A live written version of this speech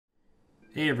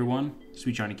Hey everyone,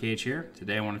 SweetJohnnyCage here.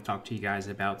 Today I want to talk to you guys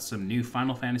about some new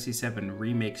Final Fantasy VII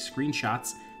Remake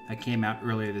screenshots that came out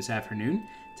earlier this afternoon.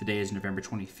 Today is November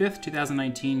 25th,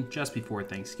 2019, just before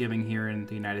Thanksgiving here in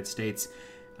the United States.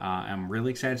 I'm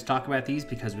really excited to talk about these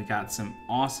because we got some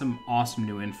awesome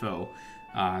new info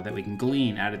that we can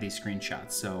glean out of these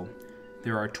screenshots. So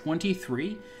there are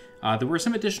 23. There were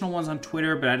some additional ones on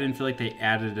Twitter, but I didn't feel like they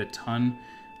added a ton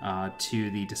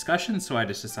to the discussion, so I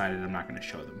just decided I'm not going to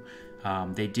show them.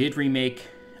 They did remake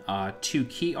 2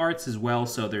 key arts as well,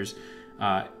 so there's,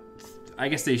 I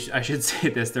guess I should say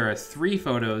this, there are 3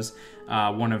 photos,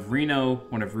 one of Reno,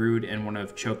 one of Rude, and one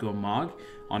of Choco Mog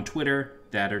on Twitter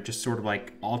that are just sort of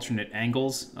like alternate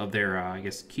angles of their, I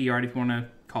guess, key art, if you want to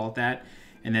call it that.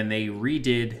 And then they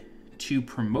redid 2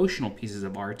 promotional pieces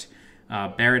of art,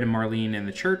 Barrett and Marlene in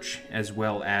the church, as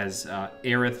well as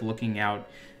Aerith looking out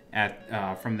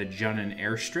at from the Junin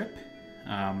airstrip.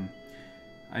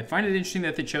 I find it interesting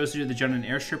that they chose to do the Junin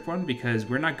airstrip one because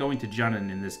we're not going to Junin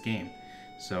in this game.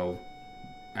 So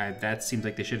that seems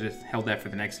like they should have held that for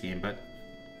the next game, but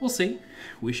we'll see.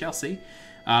 We shall see.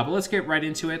 But let's get right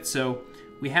into it. So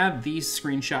we have these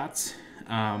screenshots.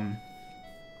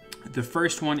 The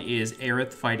first one is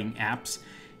Aerith fighting Apps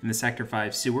in the Sector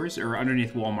 5 sewers, or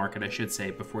underneath Wall Market, I should say,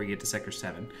 before you get to Sector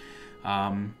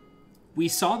 7. We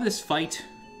saw this fight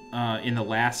in the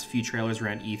last few trailers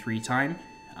around E3 time.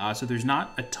 So there's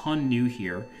not a ton new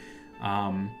here.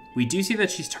 We do see that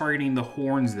she's targeting the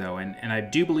horns, though, and I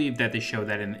do believe that they showed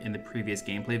that in the previous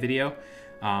gameplay video.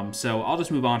 So I'll just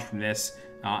move on from this.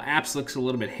 Apps looks a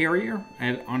little bit hairier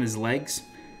on his legs.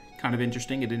 Kind of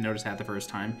interesting. I didn't notice that the first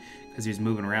time because he was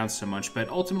moving around so much. But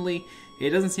ultimately,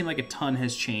 it doesn't seem like a ton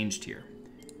has changed here.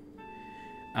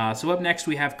 So up next,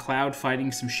 we have Cloud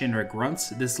fighting some Shinra grunts.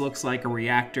 This looks like a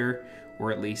reactor,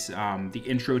 or at least the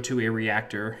intro to a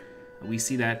reactor. We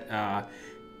see that a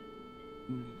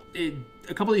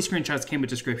couple of these screenshots came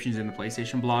with descriptions in the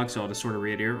PlayStation blog, so I'll just sort of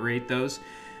reiterate those.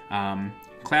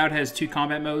 Cloud has 2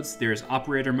 combat modes. There's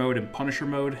Operator Mode and Punisher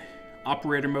Mode.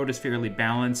 Operator Mode is fairly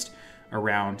balanced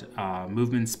around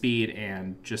movement speed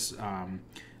and just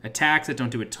attacks that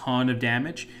don't do a ton of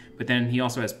damage. But then he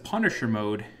also has Punisher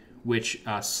Mode, which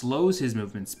slows his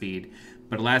movement speed,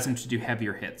 but allows him to do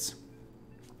heavier hits.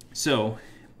 So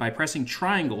by pressing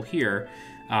triangle here,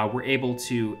 we're able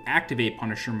to activate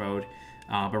Punisher Mode,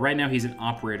 but right now he's in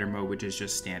Operator Mode, which is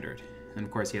just standard. And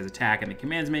of course he has attack in the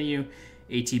commands menu.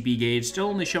 ATB gauge, still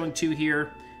only showing 2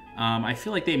 here. I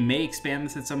feel like they may expand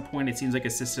this at some point. It seems like a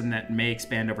system that may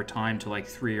expand over time to like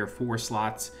 3 or 4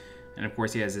 slots. And of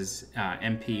course he has his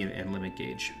MP and limit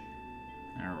gauge.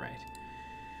 All right.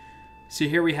 So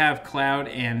here we have Cloud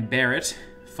and Barrett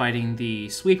fighting the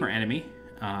sweeper enemy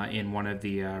in one of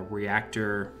the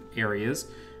reactor areas.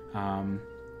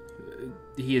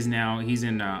 He's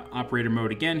in Operator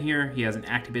Mode again here. He hasn't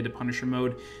activated Punisher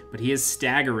Mode, but he is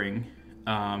staggering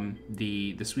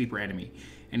the sweeper enemy.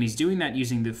 And he's doing that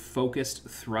using the Focused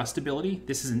Thrust ability.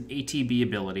 This is an ATB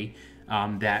ability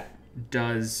that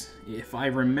does, if I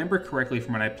remember correctly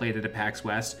from when I played it at PAX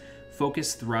West,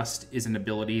 Focused Thrust is an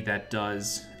ability that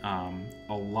does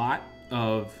a lot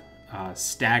of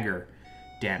stagger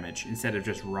damage instead of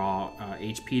just raw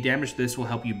HP damage. This will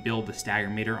help you build the stagger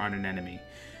meter on an enemy.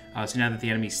 So now that the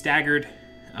enemy's staggered,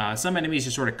 some enemies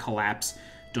just sort of collapse,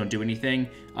 don't do anything.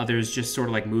 Others just sort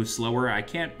of like move slower. I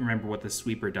can't remember what the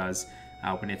sweeper does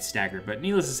when it's staggered, but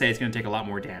needless to say, it's going to take a lot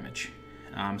more damage.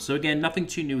 So again, nothing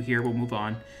too new here. We'll move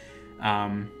on.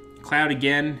 Cloud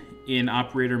again in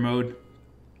Operator Mode.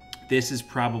 This is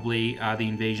probably the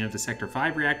invasion of the Sector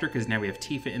 5 reactor because now we have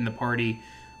Tifa in the party,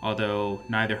 although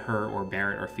neither her or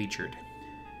Barrett are featured.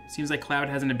 Seems like Cloud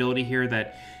has an ability here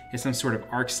that is some sort of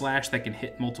arc slash that can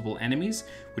hit multiple enemies,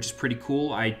 which is pretty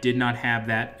cool. I did not have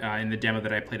that in the demo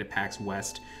that I played at PAX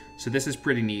West, so this is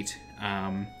pretty neat.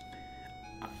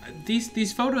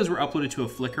 These photos were uploaded to a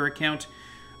Flickr account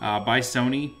by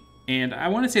Sony, and I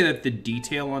want to say that the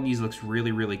detail on these looks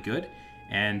really good,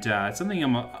 and it's something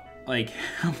I'm like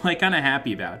kind of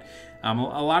happy about. A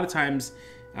lot of times,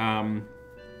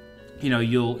 you know,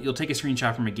 you'll take a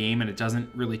screenshot from a game and it doesn't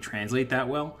really translate that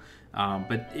well,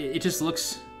 but it just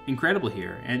looks incredible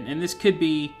here. And this could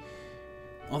be,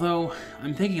 although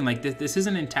I'm thinking like this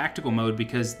isn't in tactical mode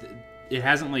because it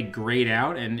hasn't like grayed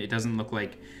out and it doesn't look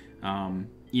like,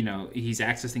 you know, he's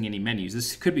accessing any menus.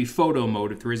 This could be photo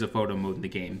mode if there is a photo mode in the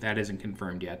game. That isn't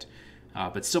confirmed yet,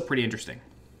 but still pretty interesting.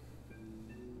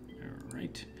 All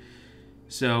right.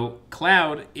 So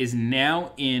Cloud is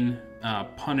now in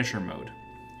Punisher mode.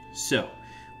 So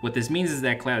what this means is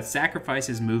that Cloud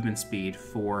sacrifices movement speed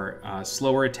for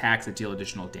slower attacks that deal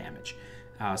additional damage.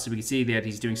 So we can see that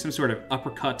he's doing some sort of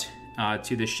uppercut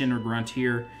to the Shinra Grunt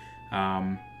here.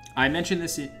 I mentioned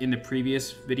this in the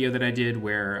previous video that I did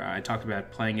where I talked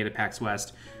about playing it at PAX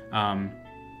West.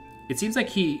 It seems like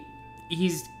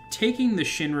he's taking the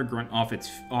Shinra Grunt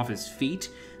off his feet,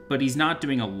 but he's not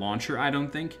doing a launcher, I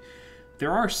don't think.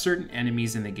 There are certain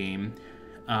enemies in the game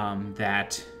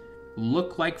that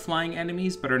look like flying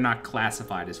enemies, but are not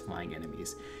classified as flying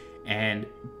enemies. And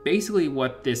basically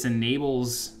what this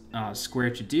enables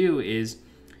Square to do is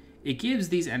it gives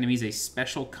these enemies a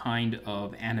special kind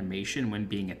of animation when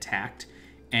being attacked.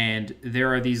 And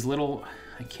there are these little,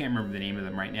 I can't remember the name of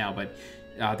them right now, but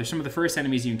they're some of the first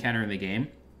enemies you encounter in the game.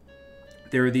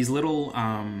 There are these little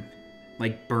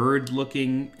like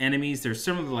bird-looking enemies. There's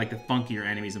some of the, like the funkier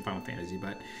enemies in Final Fantasy,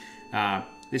 but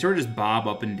they sort of just bob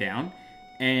up and down.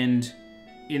 And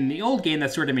in the old game,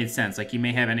 that sort of made sense. Like, you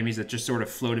may have enemies that just sort of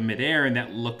float in midair, and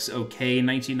that looks okay in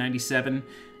 1997.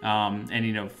 And,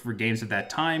 you know, for games of that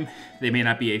time, they may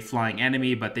not be a flying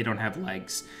enemy, but they don't have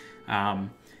legs.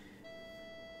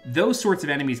 Those sorts of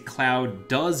enemies, Cloud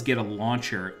does get a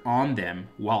launcher on them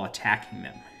while attacking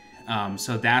them.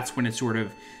 So that's when it sort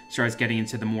of starts getting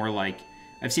into the more, like,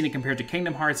 I've seen it compared to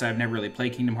Kingdom Hearts. I've never really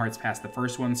played Kingdom Hearts past the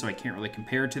first one, so I can't really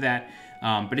compare it to that.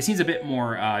 But it seems a bit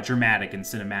more dramatic and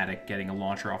cinematic getting a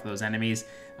launcher off those enemies.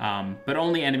 But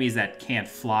only enemies that can't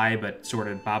fly but sort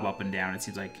of bob up and down. It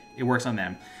seems like it works on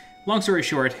them. Long story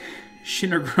short,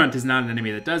 Shinra Grunt is not an enemy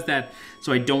that does that,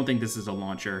 so I don't think this is a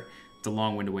launcher. It's a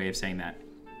long-winded way of saying that.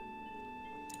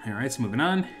 All right, so moving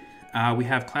on. We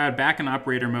have Cloud back in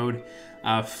operator mode,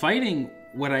 fighting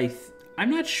what I'm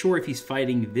not sure if he's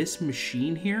fighting this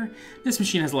machine here. This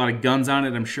machine has a lot of guns on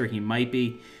it. I'm sure he might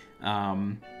be.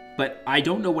 But I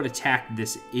don't know what attack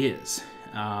this is.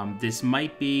 This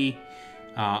might be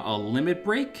a limit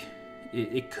break.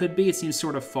 It could be. It seems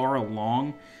sort of far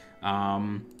along.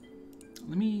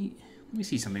 Let me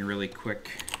see something really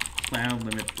quick. Cloud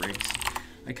limit breaks.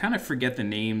 I kind of forget the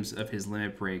names of his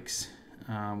limit breaks.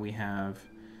 We have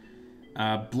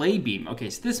Blade Beam.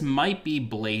 Okay, so this might be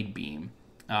Blade Beam.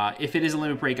 If it is a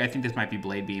limit break, I think this might be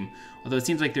Blade Beam. Although it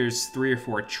seems like there's 3 or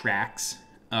 4 tracks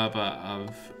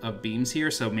of beams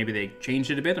here, so maybe they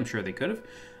changed it a bit. I'm sure they could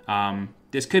have.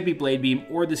 This could be Blade Beam,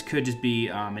 or this could just be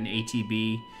an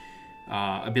ATB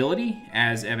ability,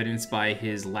 as evidenced by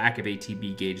his lack of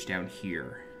ATB gauge down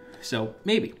here. So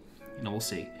maybe, you know, we'll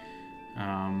see.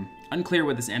 Unclear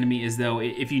what this enemy is, though.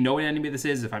 If you know what enemy this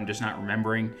is, if I'm just not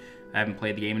remembering, I haven't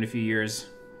played the game in a few years,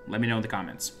 let me know in the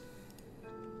comments.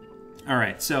 All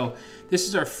right, so this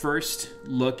is our first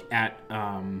look at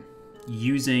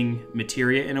using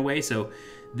materia in a way. So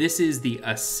this is the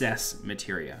assess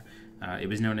materia. It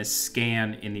was known as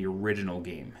scan in the original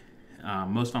game.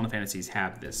 Most Final Fantasies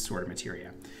have this sort of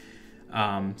materia.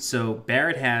 So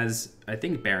Barrett has, I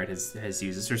think Barrett has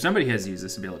used this, or somebody has used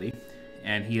this ability,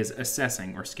 and he is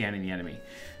assessing or scanning the enemy.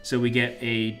 So we get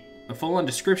a full-on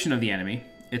description of the enemy,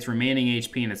 its remaining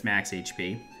HP and its max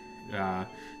HP.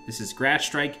 This is Grass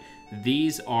Strike.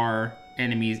 These are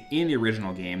enemies in the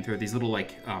original game. They're these little,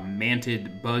 like,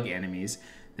 manted bug enemies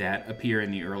that appear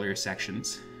in the earlier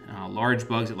sections. Large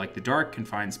bugs that like the dark,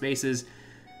 confined spaces,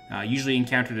 usually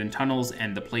encountered in tunnels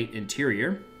and the plate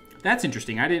interior. That's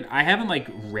interesting. I haven't, like,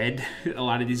 read a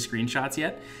lot of these screenshots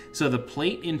yet. So the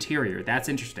plate interior, that's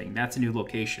interesting. That's a new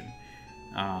location.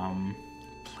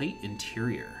 Plate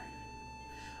interior.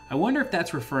 I wonder if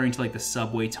that's referring to, like, the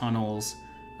subway tunnels,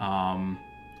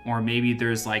 or maybe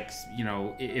there's, like, you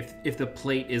know, if the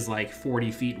plate is like 40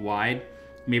 feet wide,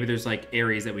 maybe there's, like,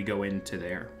 areas that we go into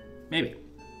there. Maybe.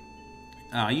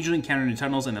 Usually encountered in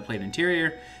tunnels and the plate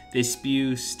interior, they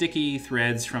spew sticky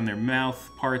threads from their mouth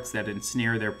parts that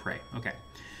ensnare their prey. Okay.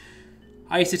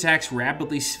 Ice attacks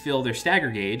rapidly fill their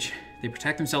stagger gauge. They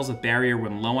protect themselves with barrier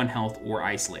when low on health or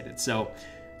isolated. So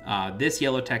this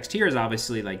yellow text here is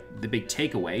obviously, like, the big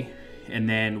takeaway. And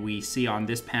then we see on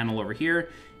this panel over here,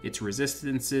 its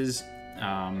resistances.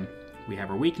 We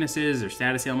have our weaknesses, or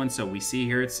status ailments. So we see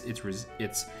here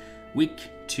it's weak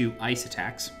to ice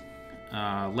attacks.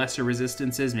 Lesser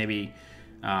resistances, maybe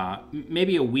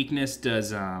a weakness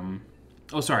does.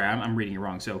 Oh, sorry, I'm reading it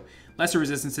wrong. So lesser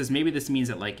resistances. Maybe this means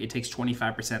that, like, it takes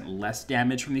 25% less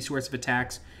damage from these sorts of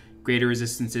attacks. Greater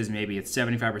resistances, maybe it's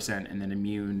 75%, and then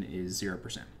immune is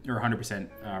 0% or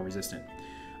 100% resistant.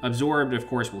 Absorbed, of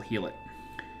course, will heal it.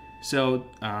 So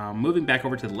moving back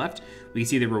over to the left, we can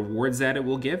see the rewards that it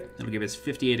will give. It'll give us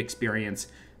 58 experience,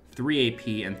 3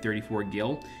 AP, and 34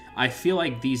 gil. I feel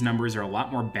like these numbers are a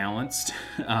lot more balanced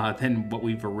than what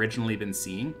we've originally been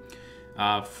seeing.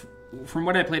 From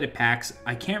what I played at PAX,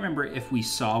 I can't remember if we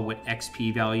saw what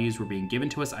XP values were being given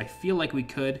to us. I feel like we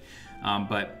could,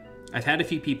 but I've had a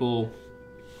few people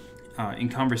in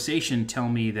conversation tell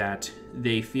me that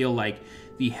they feel like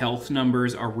the health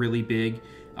numbers are really big,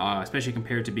 especially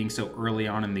compared to being so early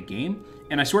on in the game.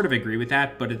 And I sort of agree with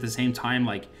that, but at the same time,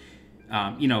 like,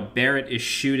 you know, Barrett is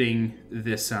shooting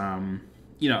this,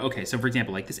 you know, okay, so for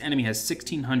example, like this enemy has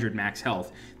 1600 max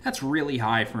health. That's really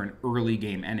high for an early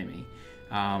game enemy.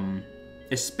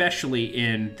 Especially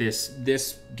in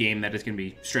this game that is going to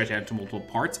be stretched out into multiple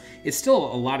parts. It's still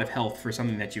a lot of health for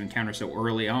something that you encounter so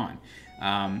early on.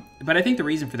 But I think the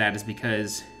reason for that is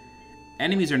because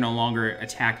enemies are no longer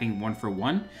attacking one for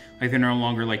one. Like, they're no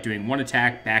longer like doing one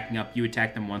attack, backing up, you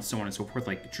attack them once, so on and so forth,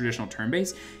 like traditional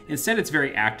turn-based. Instead, it's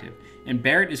very active. And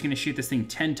Barrett is going to shoot this thing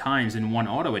 10 times in one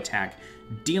auto attack,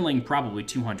 dealing probably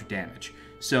 200 damage.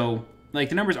 So, like,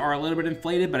 the numbers are a little bit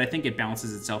inflated, but I think it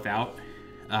balances itself out.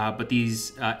 But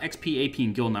these XP, AP,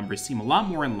 and guild numbers seem a lot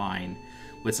more in line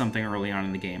with something early on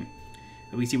in the game.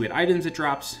 We see what items it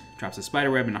drops a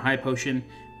spiderweb and a high potion,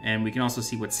 and we can also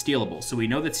see what's stealable. So we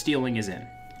know that stealing is in.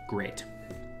 Great.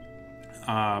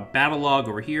 Battle log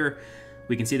over here,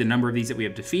 we can see the number of these that we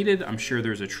have defeated. I'm sure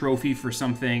there's a trophy for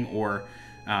something, or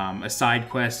a side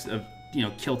quest of, you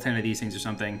know, kill 10 of these things or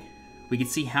something. We can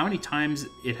see how many times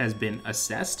it has been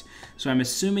assessed. So I'm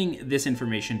assuming this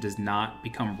information does not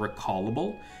become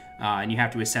recallable, and you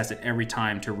have to assess it every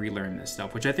time to relearn this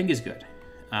stuff, which I think is good.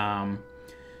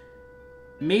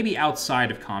 Maybe outside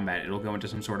of combat, it'll go into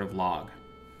some sort of log.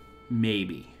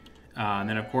 Maybe. And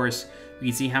then, of course, we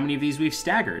can see how many of these we've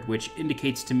staggered, which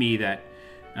indicates to me that,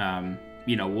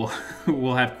 you know,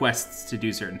 we'll have quests to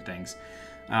do certain things.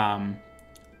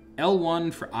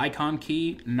 L1 for icon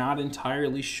key, not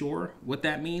entirely sure what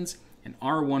that means. And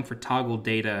R1 for toggle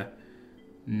data,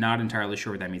 not entirely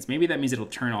sure what that means. Maybe that means it'll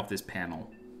turn off this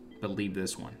panel, but leave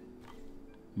this one.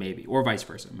 Maybe. Or vice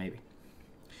versa, maybe.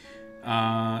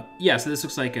 Yeah, so this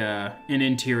looks like an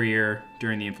interior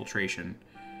during the infiltration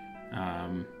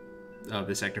of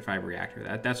the Sector 5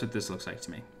 reactor. That's what this looks like to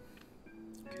me.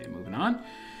 Okay, moving on.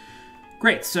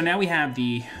 Great, so now we have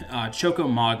the Choco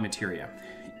Mog Materia.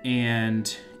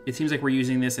 And it seems like we're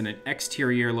using this in an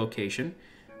exterior location,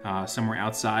 somewhere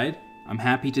outside. I'm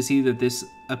happy to see that this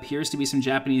appears to be some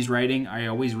Japanese writing. I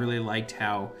always really liked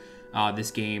how this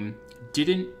game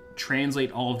didn't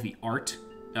translate all of the art.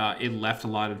 It left a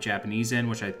lot of Japanese in,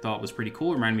 which I thought was pretty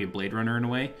cool. It reminded me of Blade Runner in a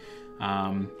way.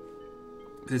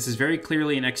 This is very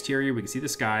clearly an exterior. We can see the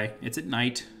sky. It's at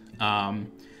night.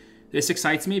 This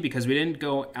excites me because we didn't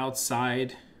go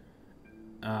outside.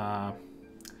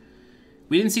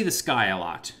 We didn't see the sky a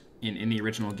lot in the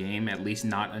original game, at least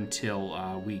not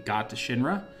until we got to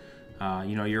Shinra.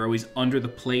 You know, you're always under the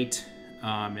plate,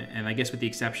 and I guess with the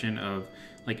exception of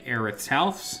like Aerith's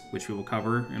house, which we will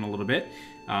cover in a little bit,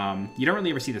 you don't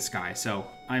really ever see the sky. So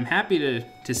I'm happy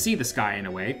to see the sky in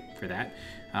a way for that,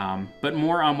 but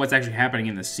more on what's actually happening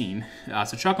in the scene.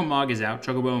 So Choco Mog is out,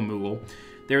 Chocobo and Moogle.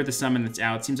 They're at the summon that's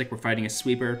out. Seems like we're fighting a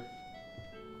sweeper.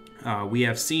 We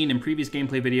have seen in previous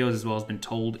gameplay videos, as well as been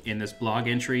told in this blog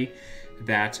entry,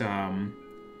 that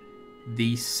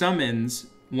the summons,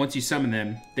 once you summon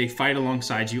them, they fight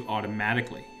alongside you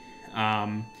automatically.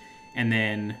 And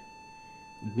then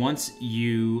once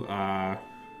you,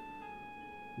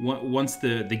 once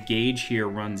the gauge here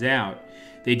runs out,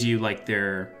 they do like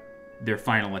their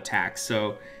final attack.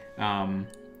 So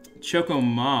Choco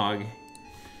Mog,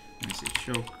 let me see,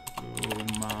 Choco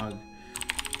Mog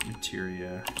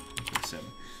Materia.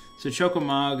 So Choco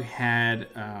Mog had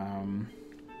an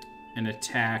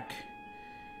attack.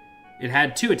 It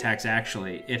had two attacks,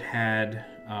 actually. It had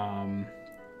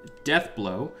Death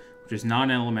Blow, which is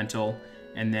non-elemental,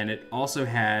 and then it also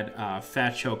had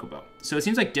Fat Chocobo. So it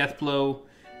seems like Death Blow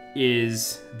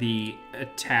is the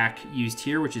attack used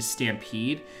here, which is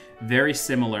Stampede. Very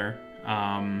similar.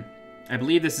 I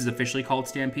believe this is officially called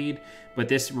Stampede, but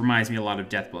this reminds me a lot of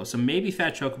Death Blow. So maybe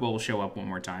Fat Chocobo will show up one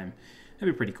more time.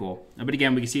 That'd be pretty cool. But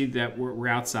again, we can see that we're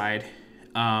outside.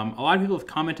 A lot of people have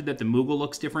commented that the Moogle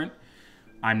looks different.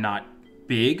 I'm not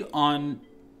big on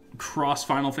cross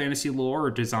Final Fantasy lore or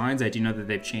designs. I do know that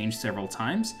they've changed several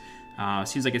times.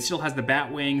 Seems like it still has the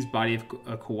bat wings, body of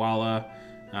a koala,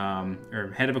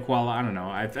 or head of a koala. I don't know.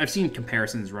 I've seen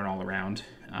comparisons run all around.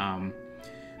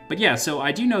 But yeah, so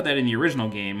I do know that in the original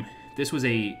game, this was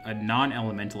a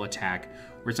non-elemental attack,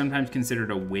 or sometimes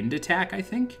considered a wind attack, I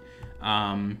think.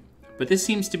 But this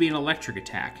seems to be an electric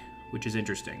attack, which is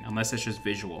interesting, unless it's just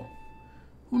visual.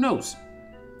 Who knows?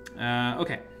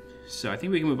 Okay, so I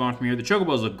think we can move on from here. The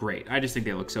Chocobos look great. I just think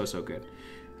they look so good.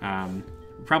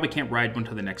 We probably can't ride one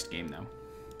till the next game, though.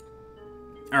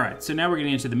 All right, so now we're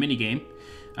getting into the mini game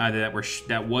that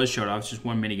was showed off. It's just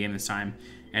one mini game this time,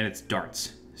 and it's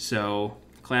darts. So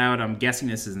Cloud, I'm guessing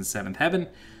this is in 7th Heaven.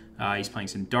 He's playing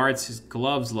some darts. His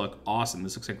gloves look awesome.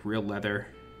 This looks like real leather.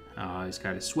 He's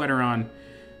got his sweater on.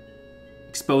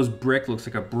 Exposed brick looks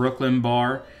like a Brooklyn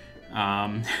bar.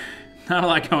 Not a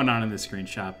lot going on in this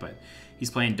screenshot, but he's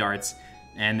playing darts.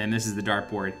 And then this is the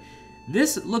dartboard.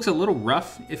 This looks a little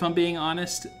rough, if I'm being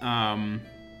honest.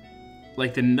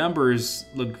 Like the numbers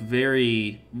look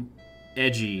very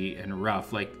edgy and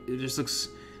rough. Like it just looks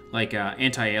like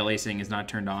anti-aliasing is not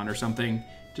turned on or something.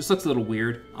 Just looks a little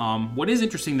weird. What is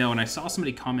interesting though, and I saw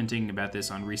somebody commenting about this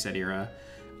on Reset Era,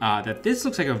 that this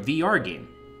looks like a VR game,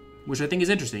 which I think is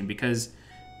interesting because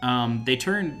they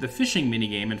turned the fishing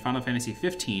minigame in Final Fantasy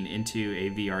 15 into a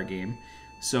VR game.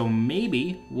 So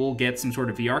maybe we'll get some sort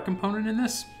of VR component in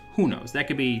this. Who knows? That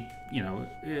could be, you know,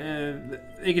 it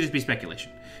could just be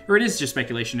speculation. Or it is just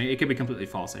speculation. It could be completely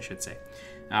false, I should say.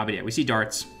 But yeah, we see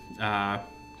darts.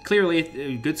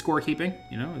 Clearly, good scorekeeping.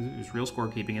 You know, there's real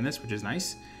scorekeeping in this, which is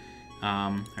nice.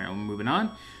 All right, we're moving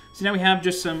on. So now we have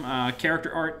just some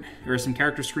character art, or some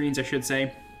character screens, I should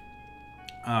say.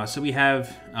 So we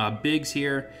have Biggs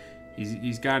here.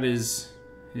 He's got his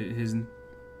I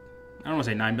don't want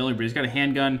to say 9mm, but he's got a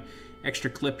handgun, extra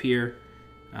clip here.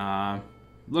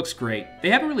 Looks great. They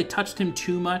haven't really touched him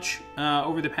too much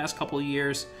over the past couple of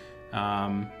years,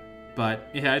 but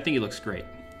yeah, I think he looks great.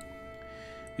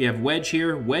 We have Wedge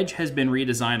here. Wedge has been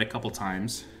redesigned a couple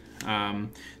times.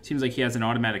 Seems like he has an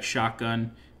automatic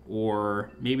shotgun,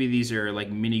 or maybe these are like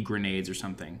mini grenades or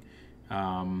something.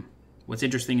 What's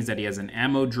interesting is that he has an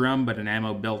ammo drum, but an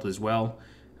ammo belt as well.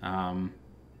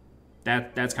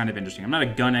 That's kind of interesting. I'm not a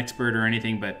gun expert or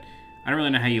anything, but I don't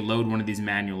really know how you load one of these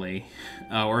manually.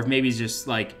 Or if maybe he's just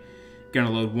like going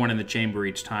to load one in the chamber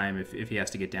each time if he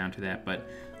has to get down to that. But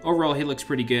overall, he looks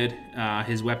pretty good.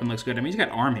 His weapon looks good. I mean, he's got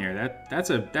arm hair. That's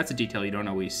a detail you don't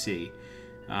always see.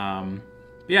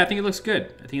 Yeah, I think it looks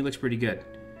good. I think it looks pretty good.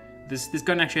 This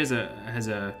gun actually has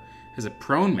a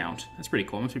prone mount. That's pretty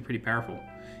cool. It must be pretty powerful.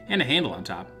 And a handle on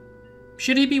top.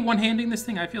 Should he be one-handing this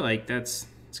thing? I feel like it's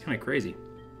kind of crazy.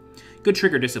 Good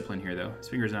trigger discipline here, though. His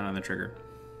finger's not on the trigger.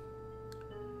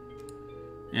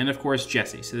 And, of course,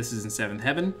 Jesse. So this is in 7th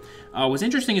Heaven. What's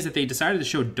interesting is that they decided to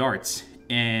show darts,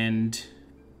 and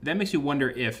that makes you wonder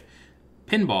if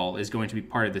pinball is going to be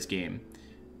part of this game.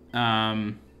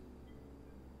 I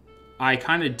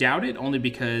kind of doubt it, only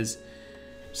because,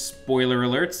 spoiler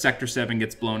alert, Sector 7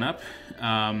 gets blown up.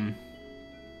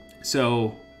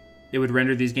 So it would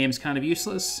render these games kind of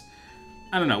useless.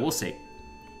 I don't know. We'll see.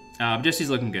 Jesse's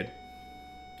looking good.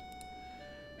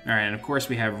 All right, and of course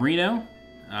we have Reno.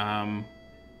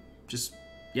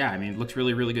 Yeah, I mean, it looks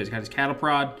really, really good. He's got his cattle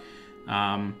prod.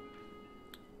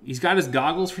 He's got his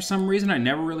goggles for some reason. I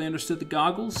never really understood the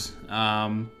goggles.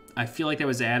 I feel like that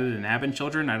was added in Advent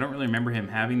Children. I don't really remember him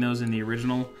having those in the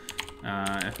original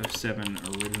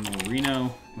FF7 original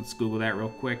Reno. Let's Google that real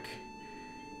quick.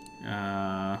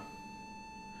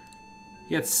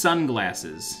 He had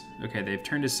sunglasses. Okay, they've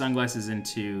turned his sunglasses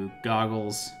into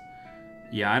goggles.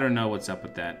 Yeah, I don't know what's up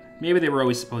with that. Maybe they were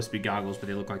always supposed to be goggles, but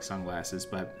they look like sunglasses.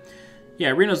 But yeah,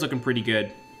 Reno's looking pretty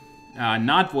good.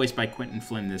 Not voiced by Quentin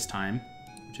Flynn this time,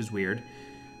 which is weird.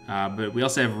 But we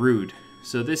also have Rude.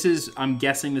 So this is, I'm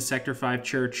guessing, the Sector 5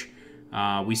 church.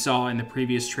 We saw in the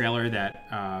previous trailer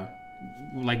that,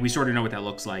 like, we sort of know what that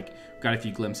looks like. Got a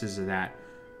few glimpses of that.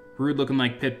 Rude looking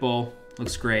like Pitbull.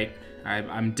 Looks great.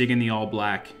 I'm digging the all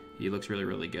black. He looks really,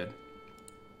 really good.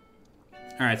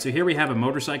 All right, so here we have a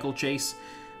motorcycle chase.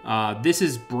 This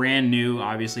is brand new,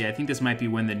 obviously. I think this might be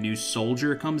when the new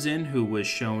soldier comes in, who was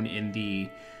shown in the,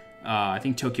 I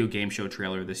think, Tokyo Game Show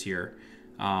trailer this year.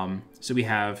 So we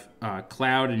have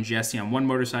Cloud and Jesse on one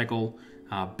motorcycle,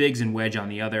 Biggs and Wedge on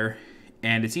the other.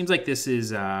 And it seems like this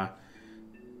is,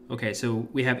 okay, so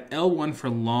we have L1 for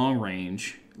long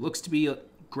range. Looks to be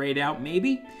grayed out,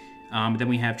 maybe. But then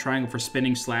we have triangle for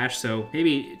spinning slash, so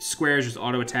maybe square is just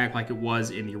auto attack like it was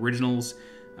in the originals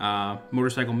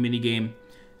motorcycle minigame,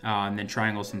 and then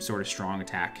triangle some sort of strong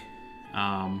attack.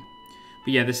 But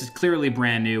yeah, this is clearly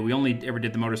brand new. We only ever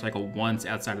did the motorcycle once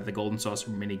outside of the Golden Saucer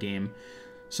minigame,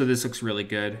 so this looks really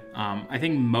good. I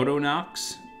think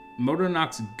Motonox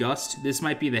Gust, this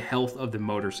might be the health of the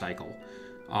motorcycle.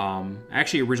 I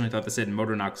actually originally thought this said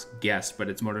Motonox Guest, but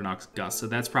it's Motonox Gust, so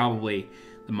that's probably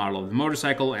the model of the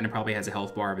motorcycle, and it probably has a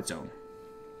health bar of its own.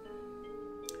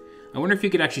 I wonder if you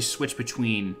could actually switch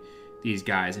between these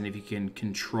guys, and if you can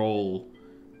control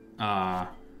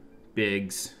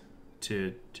Biggs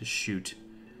to shoot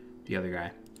the other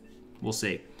guy. We'll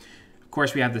see. Of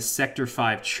course, we have the Sector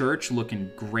 5 church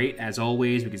looking great as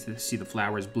always. We can see the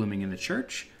flowers blooming in the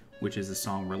church, which is the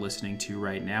song we're listening to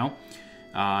right now.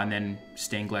 And then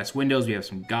stained glass windows. We have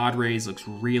some God rays. Looks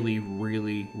really,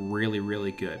 really, really,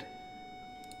 really good.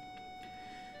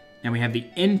 Now we have the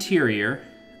interior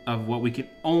of what we can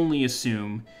only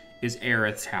assume is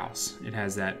Aerith's house. It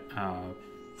has that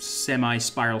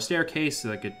semi-spiral staircase,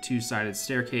 like a two-sided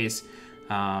staircase,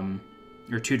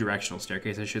 or two-directional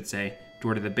staircase, I should say.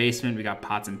 Door to the basement. We got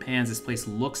pots and pans. This place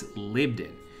looks lived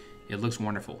in. It looks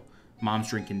wonderful. Mom's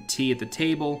drinking tea at the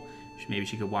table. Maybe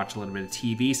she could watch a little bit of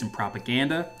TV, some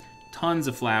propaganda. Tons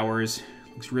of flowers.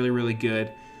 Looks really, really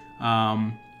good.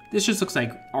 This just looks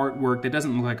like artwork. That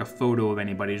doesn't look like a photo of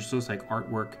anybody. It just looks like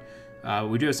artwork.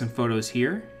 We do have some photos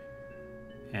here.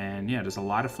 And yeah, there's a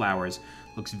lot of flowers.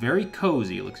 Looks very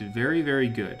cozy. Looks very, very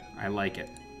good. I like it.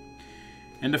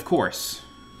 And of course,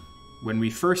 when we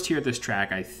first hear this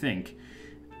track, I think,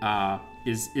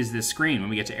 is this screen when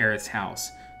we get to Aerith's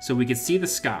house. So we can see the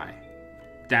sky.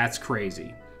 That's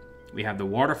crazy. We have the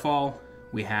waterfall.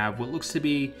 We have what looks to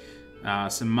be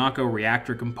some Mako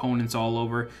reactor components all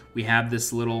over. We have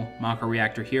this little Mako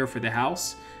reactor here for the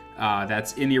house.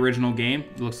 That's in the original game.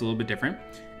 It looks a little bit different.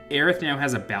 Aerith now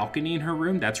has a balcony in her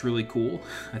room. That's really cool.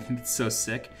 I think it's so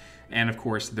sick. And of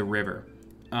course, the river.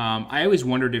 I always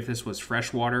wondered if this was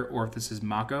freshwater or if this is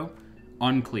Mako.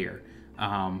 Unclear.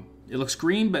 It looks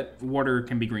green, but water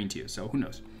can be green too, so who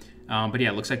knows. But yeah,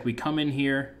 it looks like we come in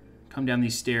here, come down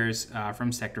these stairs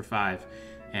from Sector 5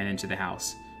 and into the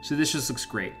house. So this just looks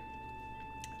great.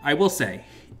 I will say,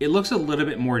 it looks a little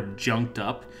bit more junked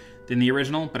up than the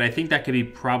original, but I think that could be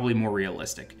probably more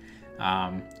realistic.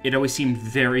 It always seemed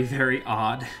very, very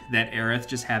odd that Aerith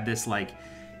just had this like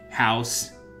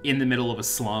house in the middle of a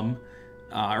slum,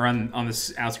 or on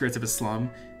the outskirts of a slum,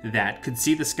 that could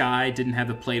see the sky, didn't have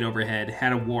the plate overhead,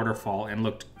 had a waterfall, and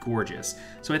looked gorgeous.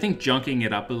 So I think junking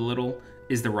it up a little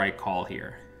is the right call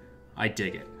here. I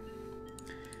dig it.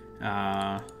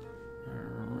 All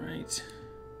right.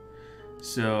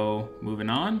 So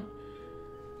moving on.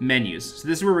 Menus. So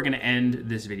this is where we're going to end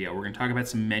this video. We're going to talk about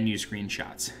some menu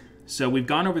screenshots. So we've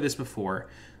gone over this before.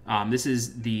 This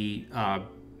is the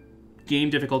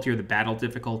game difficulty or the battle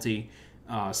difficulty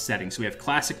setting. So we have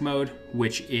classic mode,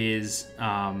 which is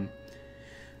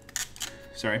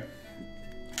sorry. All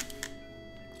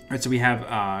right, so we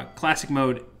have classic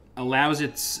mode allows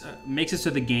makes it so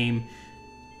the game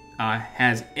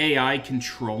has AI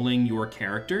controlling your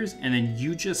characters, and then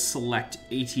you just select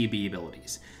ATB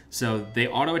abilities. So they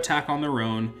auto attack on their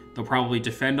own. They'll probably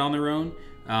defend on their own.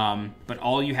 But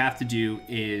all you have to do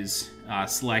is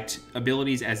select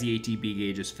abilities as the ATB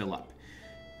gauges fill up.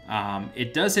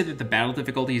 It does say that the battle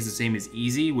difficulty is the same as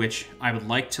easy, which I would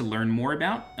like to learn more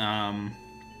about.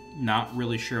 Not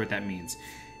really sure what that means.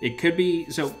 It could be,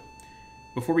 so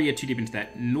before we get too deep into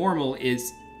that, normal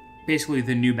is basically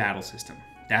the new battle system.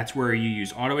 That's where you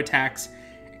use auto attacks,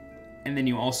 and then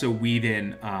you also weave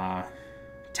in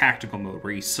tactical mode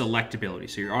where you select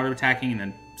abilities. So you're auto attacking and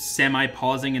then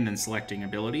semi-pausing and then selecting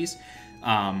abilities.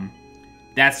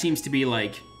 That seems to be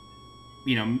like,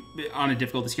 you know, on a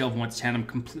difficulty scale of 1 to 10, I'm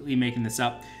completely making this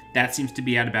up. That seems to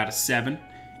be at about a 7.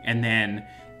 And then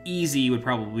easy would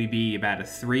probably be about a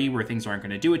 3, where things aren't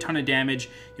going to do a ton of damage.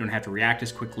 You don't have to react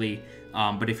as quickly.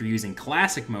 But if you're using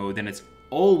classic mode, then it's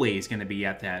always going to be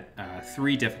at that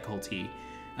 3 difficulty,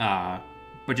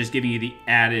 but just giving you the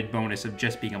added bonus of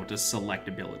just being able to select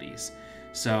abilities.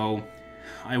 So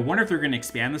I wonder if they're going to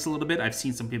expand this a little bit. I've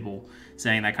seen some people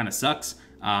saying that kind of sucks.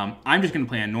 I'm just going to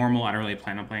play on normal. I don't really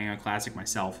plan on playing on classic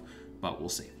myself, but we'll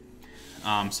see.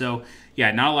 So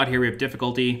yeah, not a lot here. We have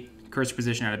difficulty, cursor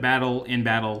position out of battle, in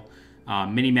battle,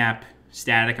 minimap,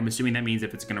 static. I'm assuming that means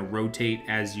if it's going to rotate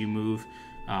as you move.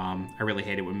 I really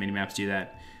hate it when minimaps do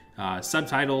that.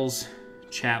 Subtitles,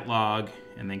 chat log,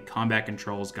 and then combat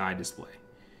controls guide display.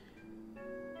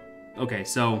 Okay,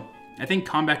 so I think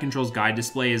combat controls guide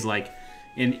display is like,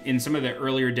 in some of the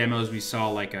earlier demos we saw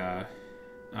like a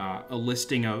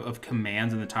listing of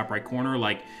commands in the top right corner,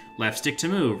 like left stick to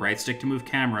move, right stick to move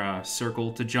camera,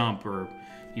 circle to jump, or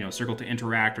you know, circle to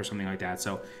interact or something like that.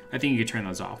 So I think you could turn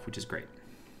those off, which is great.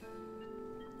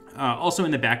 Also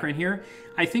in the background here,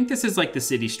 I think this is like the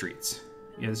city streets.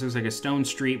 Yeah, this looks like a stone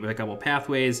street with a couple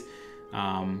pathways.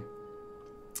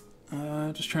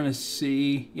 Just trying to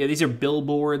see. Yeah, these are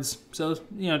billboards. So,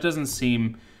 you know, it doesn't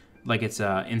seem like it's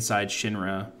inside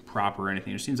Shinra proper or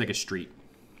anything. It seems like a street.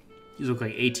 These look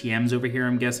like ATMs over here,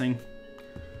 I'm guessing.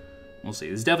 We'll see.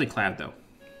 This is definitely Cloud, though.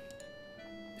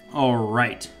 All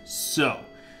right. So,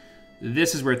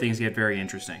 this is where things get very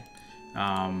interesting.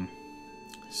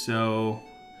 So,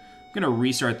 I'm going to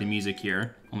restart the music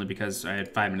here, only because I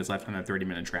had 5 minutes left on that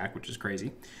 30-minute track, which is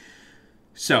crazy.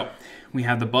 So, we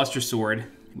have the Buster Sword.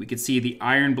 We could see the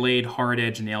Iron Blade, Hard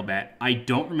Edge, Nail Bat. I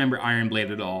don't remember Iron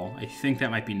Blade at all. I think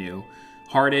that might be new.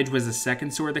 Hard Edge was the second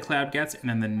sword the Cloud gets, and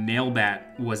then the Nail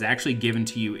Bat was actually given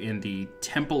to you in the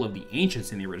Temple of the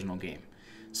Ancients in the original game.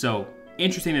 So,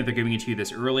 interesting that they're giving it to you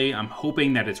this early. I'm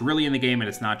hoping that it's really in the game and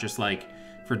it's not just like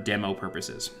for demo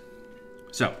purposes.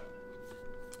 So,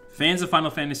 fans of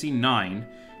Final Fantasy IX,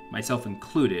 myself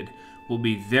included, will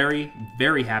be very,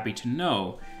 very happy to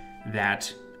know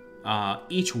that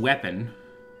each weapon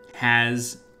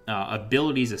has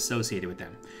abilities associated with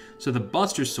them. So the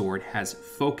Buster Sword has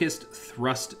focused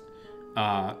thrust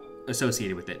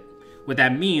associated with it. What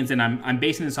that means, and I'm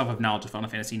basing this off of knowledge of Final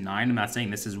Fantasy IX, I'm not saying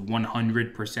this is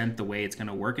 100% the way it's going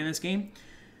to work in this game,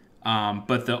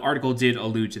 but the article did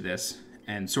allude to this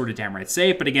and sort of damn right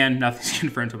say it, but again, nothing's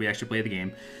confirmed until we actually play the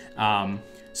game.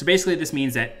 So basically this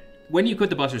means that when you equip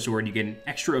the Buster Sword, you get an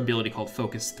extra ability called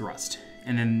Focus Thrust.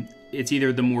 And then it's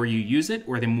either the more you use it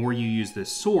or the more you use the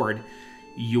sword,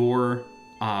 your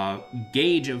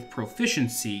gauge of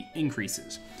proficiency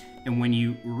increases. And when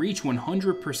you reach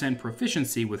 100%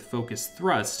 proficiency with Focus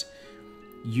Thrust,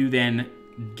 you then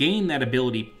gain that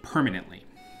ability permanently.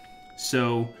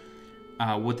 So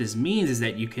what this means is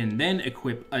that you can then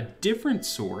equip a different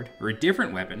sword or a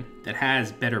different weapon that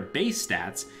has better base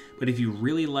stats, but if you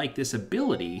really like this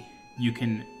ability, you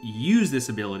can use this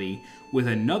ability with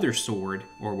another sword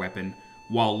or weapon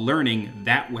while learning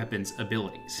that weapon's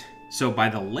abilities. So by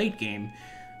the late game,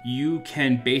 you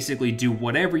can basically do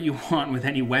whatever you want with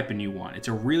any weapon you want. It's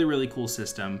a really, really cool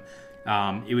system.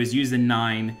 It was used in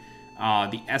 9.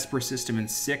 The Esper system in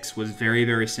 6 was very,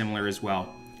 very similar as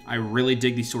well. I really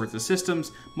dig these sorts of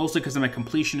systems, mostly because I'm a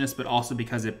completionist, but also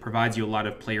because it provides you a lot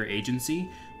of player agency,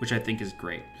 which I think is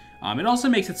great. It also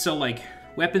makes it so, like,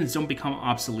 weapons don't become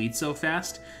obsolete so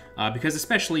fast, because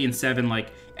especially in 7,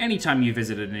 like, anytime you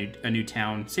visit a new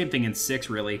town, same thing in 6,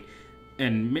 really,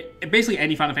 and basically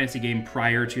any Final Fantasy game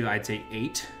prior to, I'd say,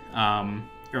 8,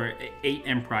 or 8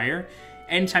 and prior,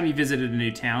 anytime you visited a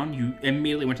new town, you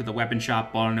immediately went to the weapon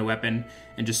shop, bought a new weapon,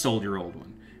 and just sold your old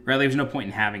one, right? There's no point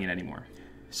in having it anymore.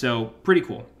 So, pretty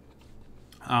cool.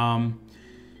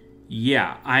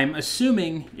 Yeah, I'm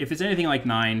assuming if it's anything like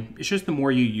 9, it's just the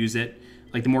more you use it,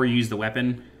 like the more you use the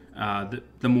weapon,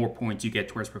 the more points you get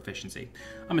towards proficiency.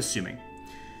 I'm assuming.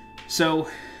 So,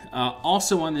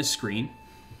 also on this screen,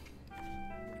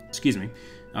 excuse me,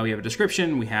 we have a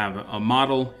description, we have a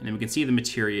model, and then we can see the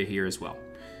materia here as well.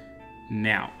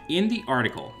 Now, in the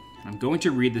article, I'm going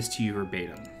to read this to you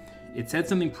verbatim. It said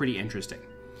something pretty interesting.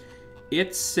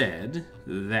 It said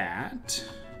that,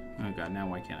 oh god, now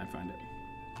why can't I find it?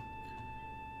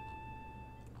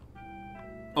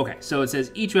 Okay, so it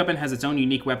says each weapon has its own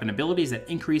unique weapon abilities that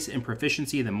increase in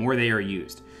proficiency the more they are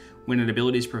used. When an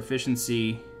ability's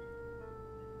proficiency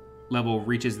level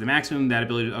reaches the maximum, that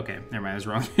ability, okay, never mind, I was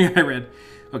wrong. I read.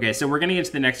 Okay, so we're gonna get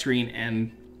to the next screen,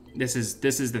 and this is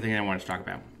the thing I wanted to talk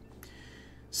about.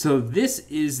 So this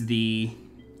is the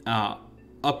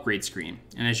upgrade screen,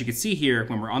 and as you can see here,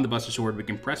 when we're on the Buster Sword, we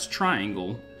can press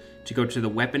triangle to go to the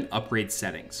weapon upgrade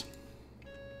settings.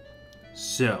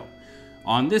 So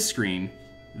on this screen,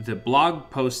 the blog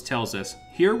post tells us,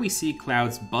 here we see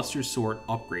Cloud's Buster Sword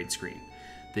upgrade screen.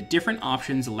 The different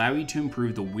options allow you to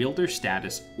improve the wielder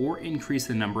status or increase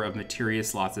the number of materia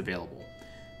slots available.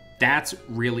 That's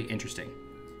really interesting.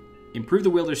 Improve the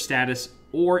wielder status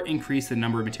or increase the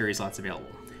number of materia slots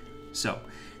available. So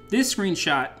this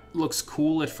screenshot looks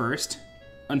cool at first.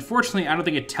 Unfortunately, I don't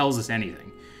think it tells us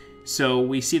anything. So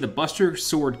we see the Buster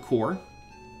Sword core,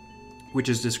 which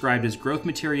is described as growth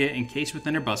materia encased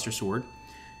within a Buster Sword.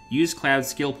 Use Cloud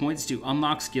skill points to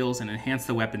unlock skills and enhance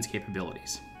the weapon's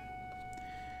capabilities.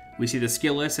 We see the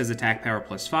skill list as attack power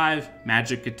 +5,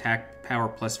 magic attack power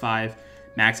 +5,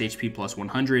 max HP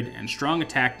 +100, and strong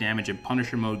attack damage in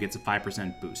Punisher mode gets a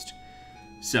 5% boost.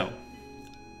 So,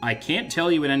 I can't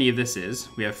tell you what any of this is.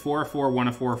 We have 4 of 4, 1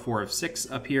 of 4, 4 of 6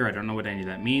 up here. I don't know what any of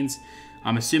that means.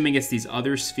 I'm assuming it's these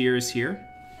other spheres here.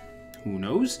 Who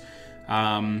knows?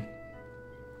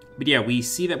 But yeah, we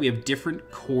see that we have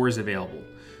different cores available.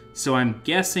 So I'm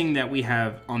guessing that we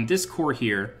have, on this core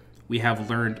here, we have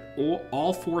learned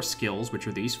all 4 skills, which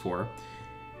are these 4.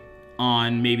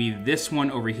 On maybe this one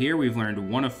over here, we've learned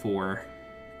 1 of 4.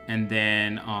 And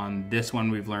then on this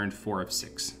one, we've learned 4 of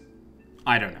 6.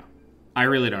 I don't know. I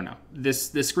really don't know.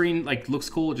 This screen looks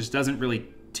cool. It just doesn't really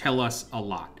tell us a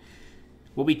lot.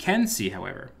 What we can see,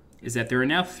 however, is that there are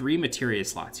now 3 materia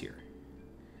slots here,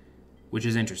 which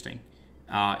is interesting.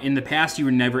 In the past, you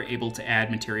were never able to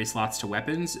add materia slots to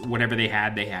weapons. Whatever they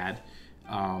had, they had.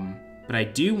 But I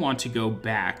do want to go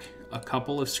back a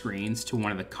couple of screens to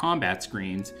one of the combat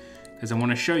screens because I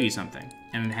want to show you something.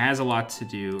 And it has a lot to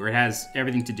do, or it has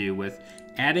everything to do with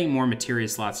adding more materia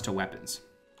slots to weapons.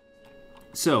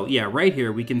 So yeah, right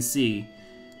here we can see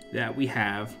that we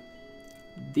have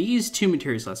these two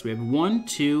materia slots. We have 1,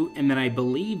 2, and then I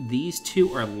believe these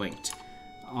two are linked.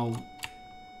 I'll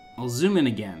zoom in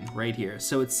again right here.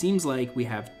 So it seems like we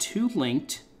have 2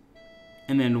 linked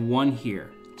and then 1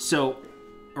 here. So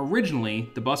originally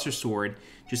the Buster Sword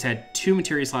just had 2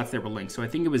 materia slots that were linked. So I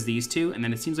think it was these 2, and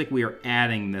then it seems like we are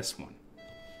adding this one.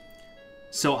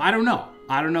 So I don't know.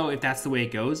 I don't know if that's the way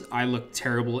it goes. I look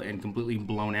terrible and completely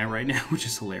blown out right now, which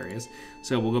is hilarious.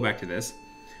 So we'll go back to this.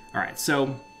 All right,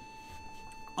 so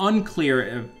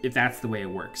unclear if that's the way it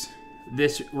works.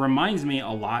 This reminds me a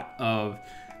lot of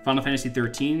Final Fantasy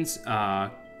XIII's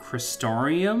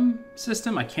Crystarium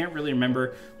system. I can't really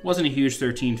remember. Wasn't a huge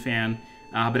 13 fan,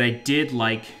 but I did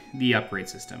like the upgrade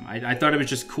system. I thought it was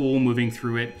just cool moving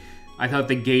through it. I thought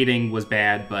the gating was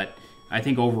bad, but I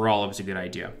think overall it was a good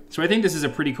idea. So I think this is a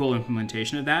pretty cool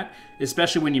implementation of that,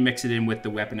 especially when you mix it in with the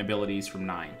weapon abilities from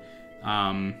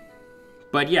 9.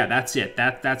 But yeah, that's it.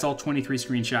 That's all 23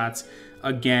 screenshots.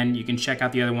 Again, you can check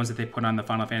out the other ones that they put on the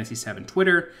Final Fantasy VII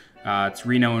Twitter. It's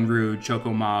Reno and Rude,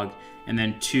 Choco Mog, and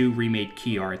then 2 remade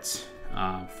key arts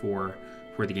for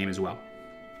the game as well.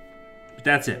 But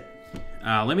that's it.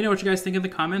 Let me know what you guys think in the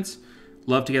comments.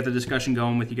 Love to get the discussion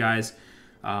going with you guys.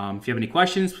 If you have any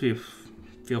questions,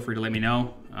 feel free to let me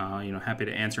know. Happy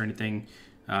to answer anything,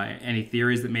 any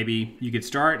theories that maybe you could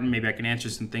start, and maybe I can answer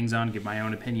some things on, give my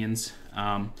own opinions.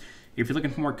 If you're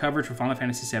looking for more coverage for Final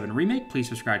Fantasy VII Remake, please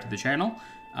subscribe to the channel.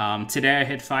 Today I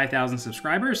hit 5,000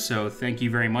 subscribers, so thank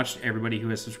you very much to everybody who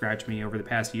has subscribed to me over the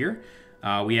past year.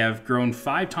 We have grown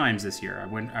 5 times this year.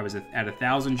 I was at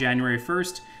 1,000 January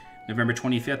 1st, November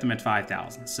 25th, I'm at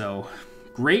 5,000. So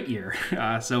great year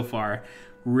so far.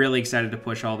 Really excited to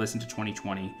push all this into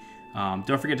 2020.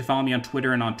 Don't forget to follow me on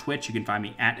Twitter and on Twitch. You can find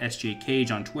me at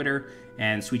SJCage on Twitter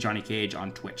and SweetJohnnyCage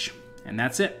on Twitch. And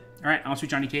that's it. All right, I'm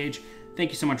SweetJohnnyCage. Thank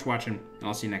you so much for watching, and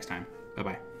I'll see you next time.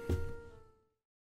 Bye-bye.